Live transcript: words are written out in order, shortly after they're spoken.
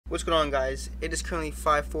What's going on, guys? It is currently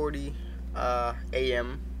 5:40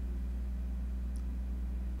 a.m.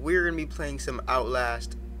 We're going to be playing some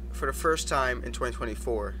Outlast for the first time in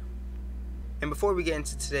 2024. And before we get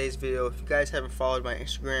into today's video, if you guys haven't followed my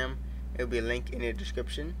Instagram, there will be a link in the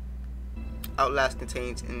description. Outlast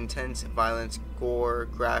contains intense violence, gore,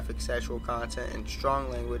 graphic, sexual content, and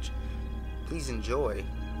strong language. Please enjoy.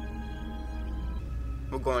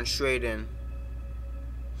 We're going straight in.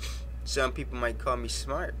 Some people might call me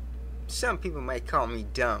smart. Some people might call me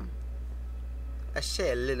dumb. I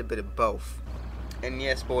say a little bit of both. And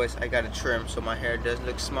yes, boys, I got a trim, so my hair does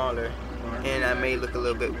look smaller. And I may look a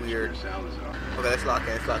little bit weird. Okay, let's lock in,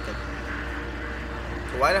 let's lock in.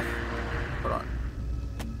 So why the... Hold on.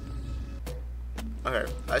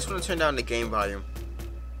 Okay, I just want to turn down the game volume.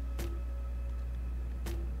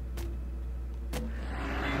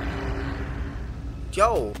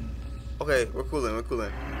 Yo! Okay, we're cooling, we're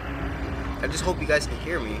cooling. I just hope you guys can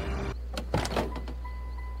hear me.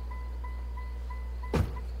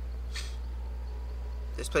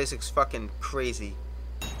 This place looks fucking crazy.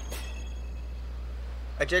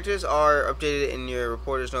 Objectives are updated in your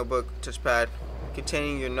reporter's notebook touchpad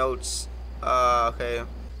containing your notes. Okay.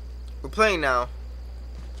 We're playing now.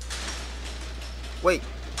 Wait.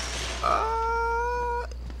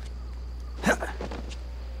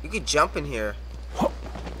 You could jump in here.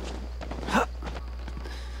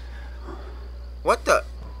 What the?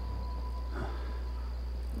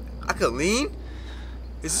 I could lean?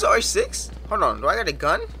 Is this R6? Hold on, do I got a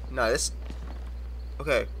gun? No, this...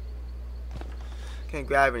 Okay. Can't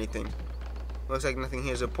grab anything. Looks like nothing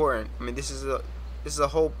here is important. I mean, this is a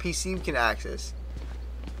whole PC we can access.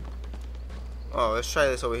 Oh, let's try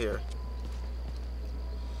this over here.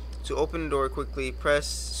 To open the door quickly, press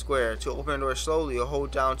square. To open the door slowly, or hold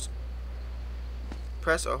down.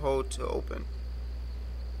 Press or hold to open.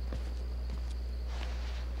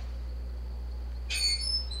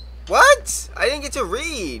 What? I didn't get to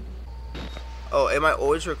read. Oh, am I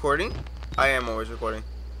always recording? I am always recording.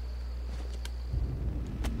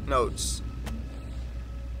 Notes.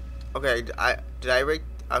 Okay, did I write?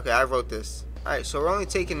 Okay, I wrote this. Alright, so we're only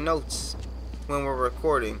taking notes when we're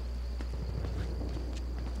recording.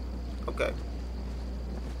 Okay.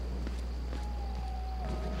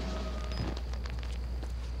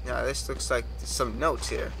 Now this looks like some notes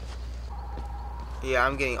here. Yeah,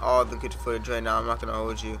 I'm getting all the good footage right now. I'm not gonna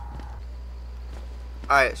hold you.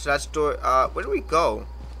 Alright, so that's door. Where do we go?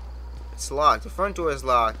 It's locked. The front door is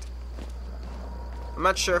locked. I'm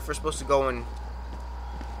not sure if we're supposed to go in.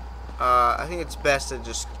 I think it's best to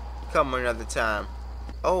just come another time.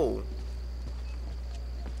 Oh.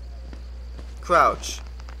 Crouch.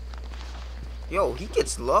 Yo, he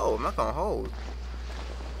gets low. I'm not gonna hold.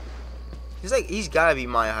 He's gotta be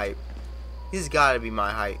my height. He's gotta be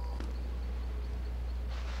my height.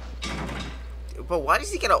 But why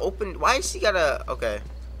does he gotta open? Why does he gotta? Okay.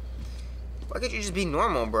 Why can't you just be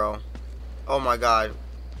normal, bro? Oh my god.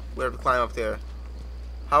 We have to climb up there.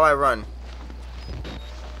 How I run?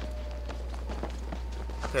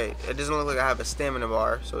 Okay, it doesn't look like I have a stamina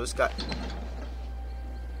bar, so this guy.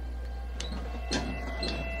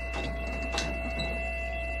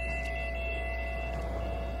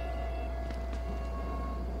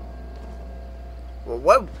 Well,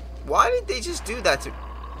 what? Why did they just do that to?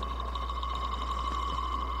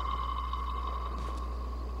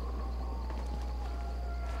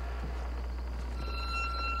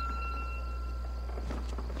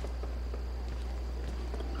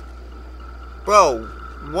 Bro,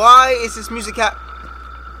 why is this music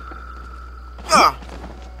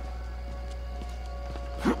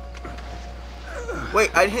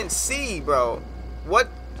Wait, I didn't see, bro. What?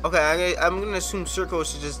 Okay, I'm gonna assume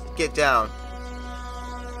circles should just get down.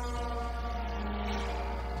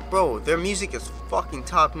 Bro, their music is fucking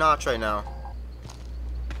top notch right now.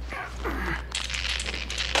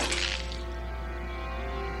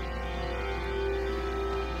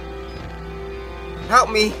 Help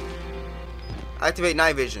me! Activate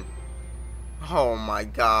night vision. Oh my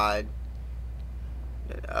god.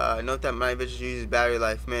 Note that night vision uses battery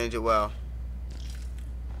life. Manage it well.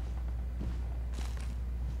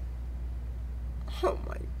 Oh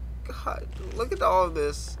my god. Look at all of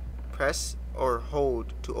this. Press or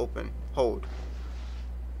hold to open. Hold.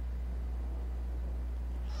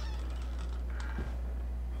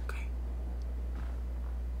 Okay.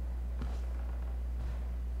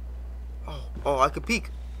 Oh, I could peek.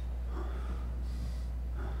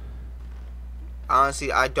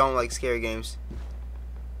 Honestly, I don't like scary games.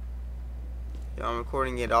 Yo, I'm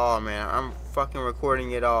recording it all, man. I'm fucking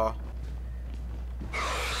recording it all.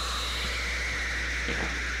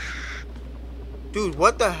 Dude,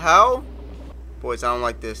 what the hell? Boys, I don't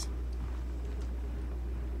like this.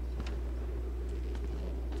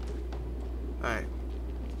 Alright.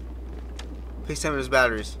 Please tell me there's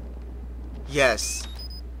batteries. Yes.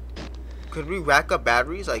 Could we rack up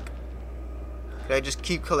batteries? Like, could I just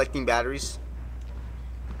keep collecting batteries?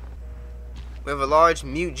 We have a large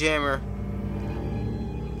mute jammer.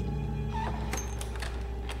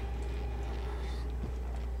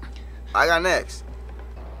 I got next.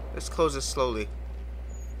 Let's close this slowly.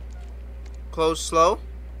 Close slow.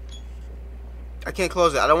 I can't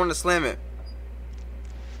close it. I don't want to slam it.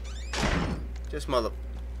 Just mother.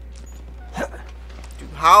 Dude,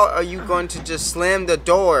 how are you going to just slam the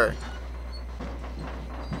door?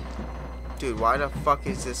 Dude, why the fuck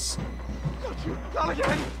is this? Not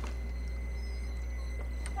again.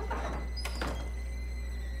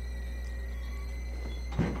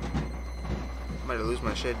 I'm about to lose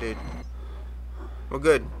my shit, dude. We're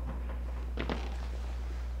good.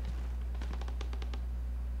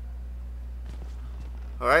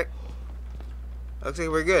 Alright. Looks like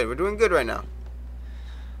we're good. We're doing good right now.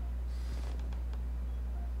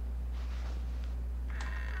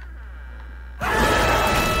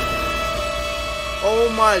 Oh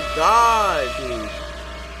my god, dude.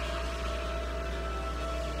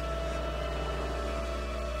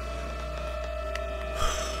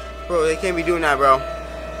 Bro, they can't be doing that, bro.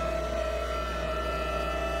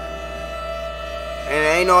 And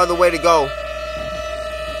there ain't no other way to go.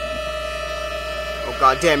 Oh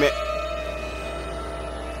god damn it.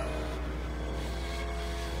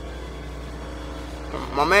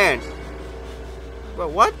 My man. Bro,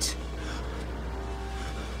 what?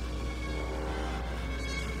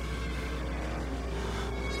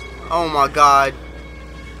 Oh my god.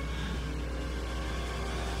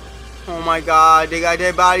 Oh my god, they got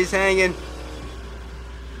dead bodies hanging.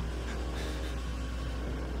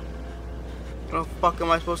 Where the fuck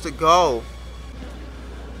am I supposed to go?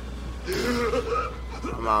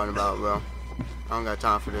 I'm out and about, bro. I don't got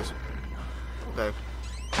time for this. Okay.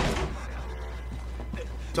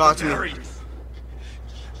 Talk to me.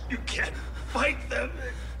 You can't fight them.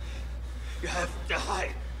 You have to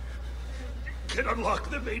hide. You can unlock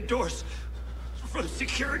the main doors from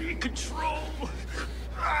security and control.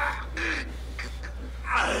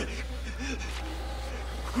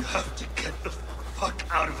 You have to get the fuck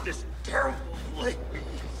out of this terrible place.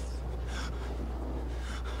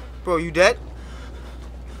 Bro, you dead?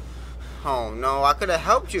 Oh no, I could have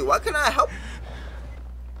helped you. Why couldn't I help?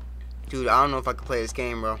 Dude, I don't know if I can play this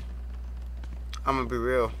game, bro. I'm gonna be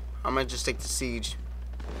real. I'm gonna just take the siege.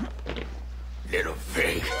 Little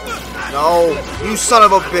pig. No, you son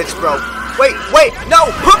of a bitch, bro. Wait, wait, no,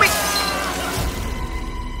 put me.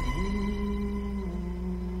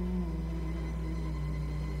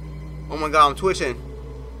 Oh my god, I'm twitching.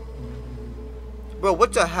 Bro,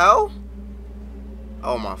 what the hell?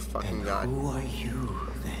 Oh my fucking god. Who are you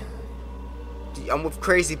then? I'm with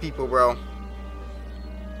crazy people, bro.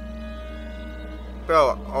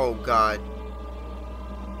 Bro, oh god.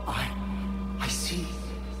 I see.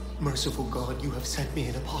 Merciful God, you have sent me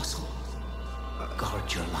an apostle.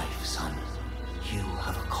 Guard your life, son. You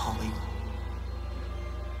have a calling.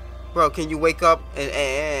 Bro, can you wake up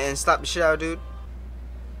and stop the shit out, dude?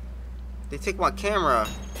 They take my camera.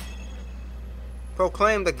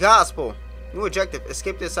 Proclaim the gospel. New objective.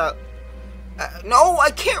 Escape this out. No,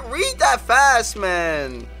 I can't read that fast,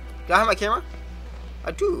 man. Do I have my camera?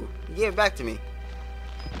 I do. You gave it back to me.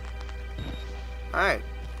 Alright.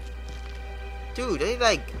 Dude, they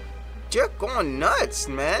like... They're going nuts,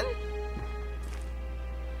 man.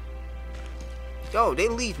 Yo, they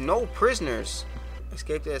leave no prisoners.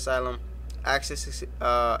 Escape the asylum. Access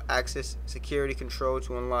security control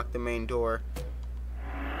to unlock the main door.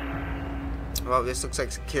 Well, this looks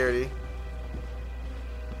like security.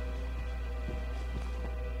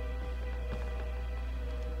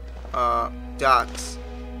 Docks.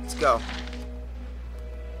 Let's go.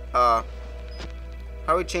 How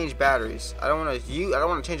do we change batteries? I don't want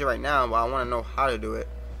to change it right now, but I want to know how to do it.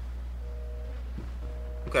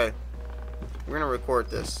 Okay. We're gonna record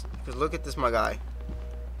this. Because look at this, my guy.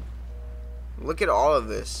 Look at all of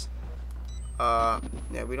this. Yeah,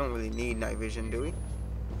 we don't really need night vision, do we?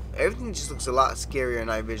 Everything just looks a lot scarier in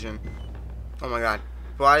night vision. Oh my god.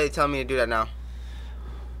 Why are they telling me to do that now?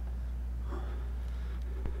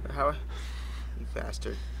 How? You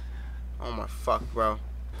bastard. Oh my fuck, bro.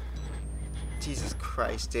 Jesus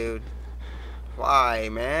Christ, dude. Why,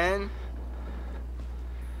 man?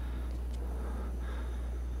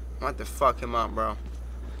 I want to fuck him up, bro.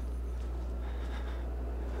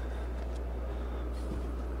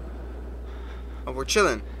 Oh, we're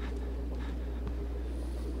chilling.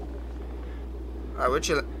 Alright, we're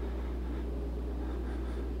chilling.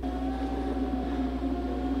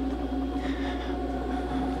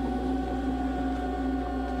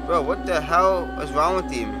 Bro, what the hell is wrong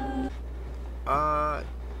with you?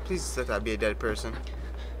 Please let that be a dead person.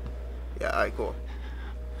 Yeah, alright, cool.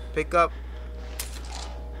 Pick up.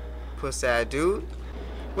 Puss that dude.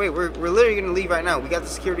 Wait, we're literally gonna leave right now. We got the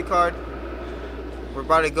security card. We're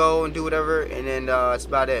about to go and do whatever, and then that's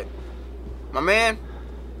about it. My man,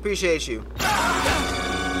 appreciate you.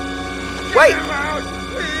 Wait!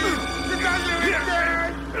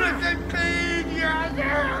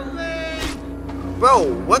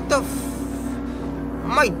 Bro, what the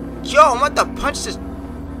yo, I'm about to punch this.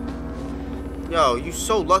 Yo, you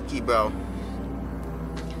so lucky, bro.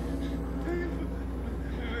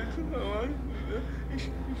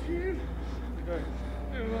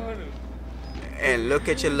 And look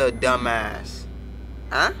at your little dumb ass.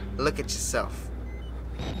 Huh? Look at yourself.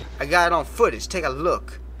 I got it on footage. Take a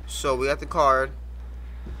look. So we got the card.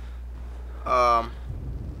 Okay,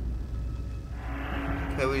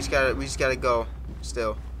 we just gotta go.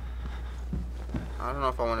 Still. I don't know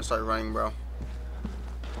if I want to start running, bro.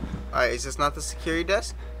 Alright, is this not the security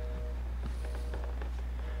desk?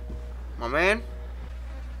 My man?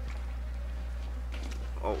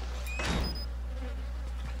 Oh.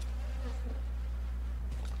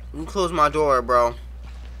 You close my door, bro.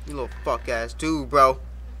 You little fuck ass dude, bro.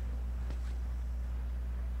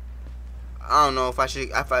 I don't know if I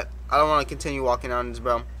should. I don't want to continue walking down this,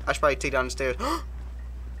 bro. I should probably take down the stairs.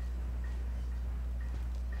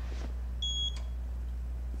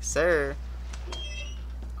 Sir,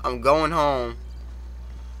 I'm going home.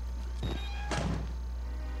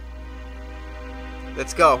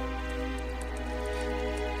 Let's go.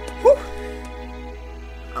 Whew.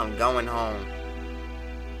 I'm going home.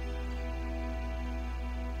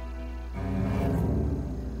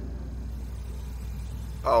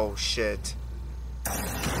 Oh shit.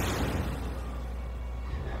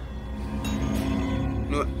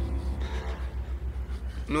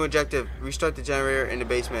 New objective. Restart the generator in the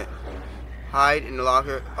basement. Hide in the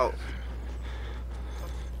locker. Oh.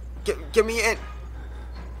 Get me in.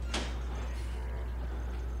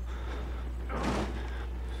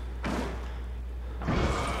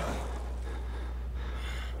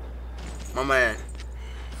 My man.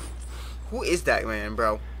 Who is that man,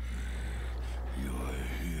 bro?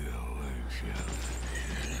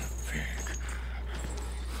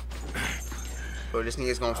 Bro, this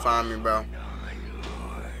nigga's gonna find me, bro.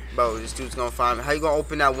 Bro, this dude's gonna find me. How you gonna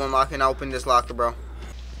open that one locker and I open this locker, bro?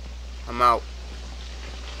 I'm out.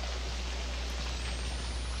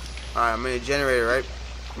 Alright, I'm in the generator, right?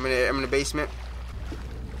 I'm in the basement.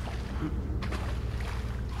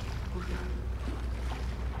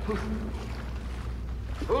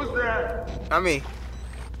 Who's that? Not me.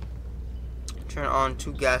 Turn on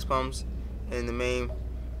 2 gas pumps and the main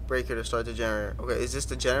breaker to start the generator. Okay, is this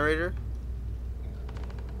the generator?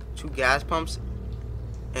 2 gas pumps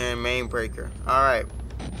and main breaker. Alright.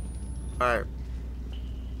 Alright.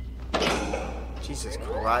 Jesus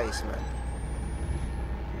Christ, man.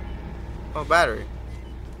 Oh, battery.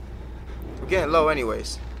 We're getting low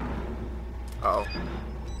anyways. Uh oh.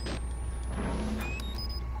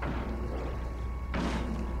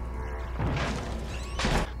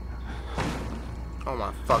 Oh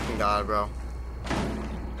my fucking god, bro.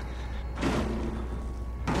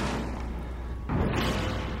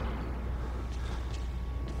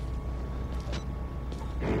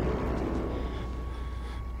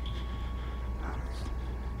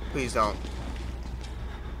 Please don't.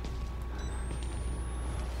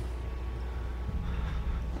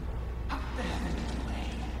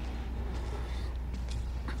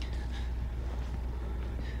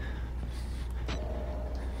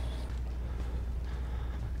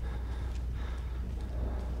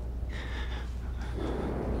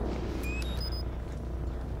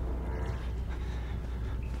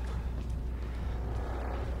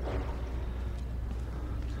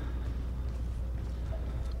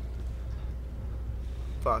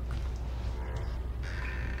 Fuck.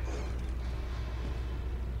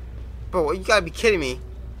 Bro, you gotta be kidding me.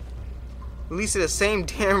 At least in the same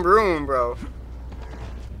damn room, bro.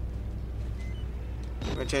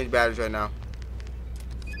 I'm gonna change batteries right now.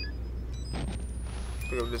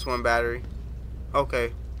 Pick up this one battery.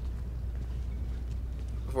 Okay.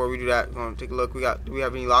 Before we do that, we're gonna take a look. Do we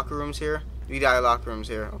have any locker rooms here? We got locker rooms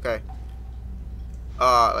here. Okay.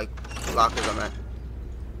 Like lockers, I meant.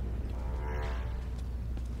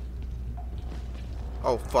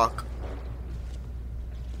 Oh fuck.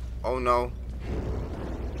 Oh no.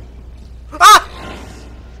 Ah!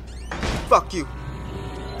 Fuck you.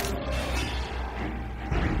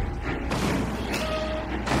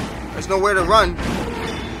 There's nowhere to run.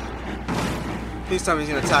 Please tell me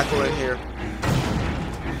he's gonna tackle in here.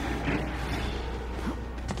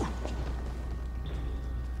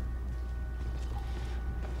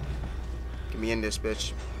 me in this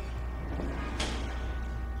bitch.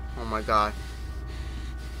 Oh my god.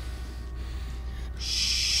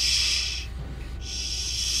 Shh.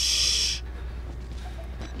 Shh.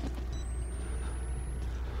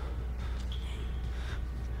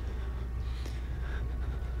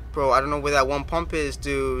 Bro, I don't know where that one pump is,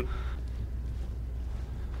 dude.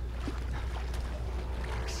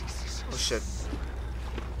 Oh shit.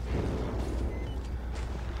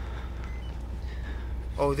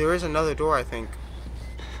 Oh, there is another door, I think.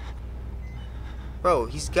 Bro,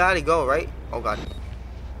 he's gotta go, right? Oh god.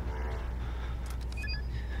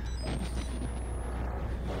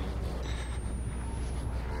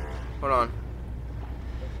 Hold on.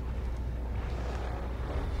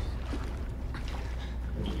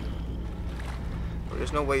 Bro,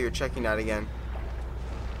 there's no way you're checking that again.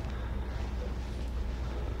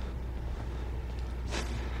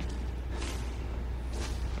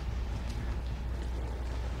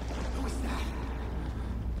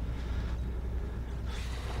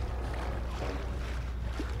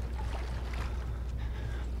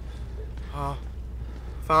 Oh,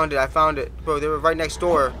 found it, I found it. Bro, they were right next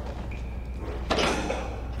door.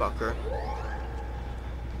 Fucker.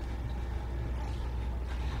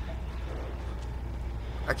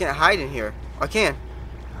 I can't hide in here. I can.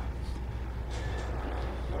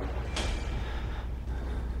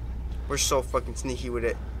 We're so fucking sneaky with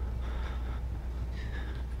it.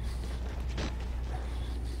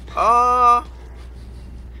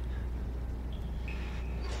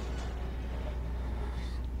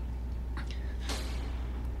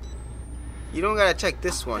 You don't gotta check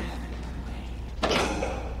this one.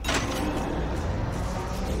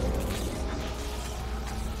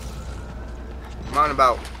 I'm on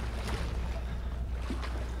about.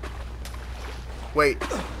 Wait.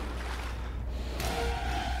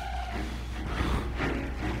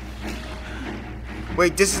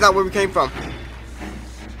 Wait, this is not where we came from.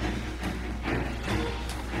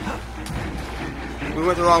 We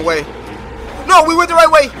went the wrong way. No, we went the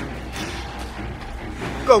right way.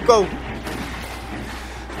 Go, go.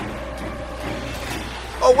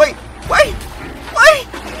 Oh, wait, wait, wait,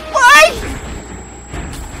 wait!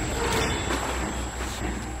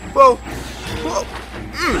 Whoa, whoa,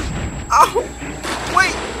 ow,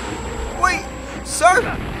 wait, sir,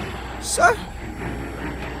 sir.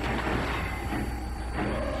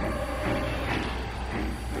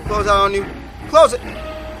 Close out on you, close it.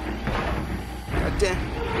 God damn.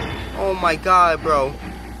 Oh my god, bro.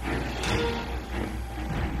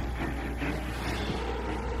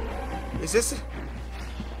 Is this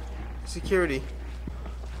security?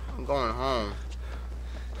 I'm going home.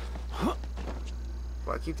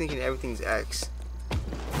 Bro, I keep thinking everything's X.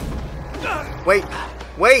 Wait!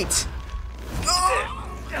 Wait!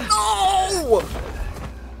 No!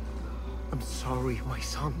 I'm sorry, my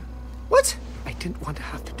son. What? I didn't want to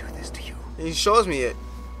have to do this to you. He shows me it.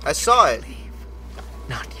 I saw it. Leave.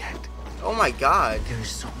 Not yet. Oh my god. There is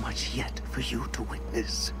so much yet for you to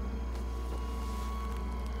witness.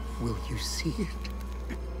 Will you see it?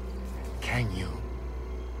 Can you?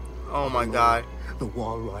 Oh my god. The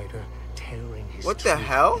Wall Rider tearing his What the truth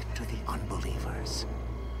hell? to the unbelievers.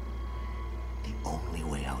 The only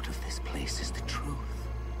way out of this place is the truth.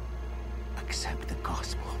 Accept the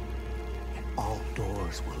gospel, and all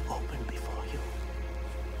doors will open before you.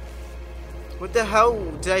 What the hell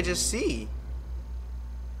did I just see?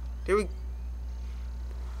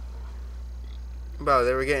 Bro,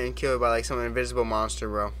 they were getting killed by like some invisible monster,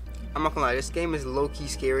 bro. I'm not gonna lie, this game is low-key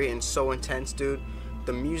scary and so intense, dude.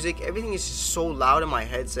 The music, everything is just so loud in my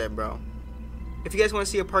headset, bro. If you guys want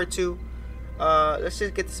to see a part 2, let's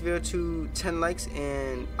just get this video to 10 likes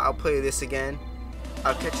and I'll play this again.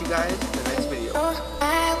 I'll catch you guys in the next video. All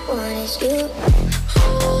I want is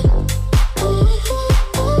you.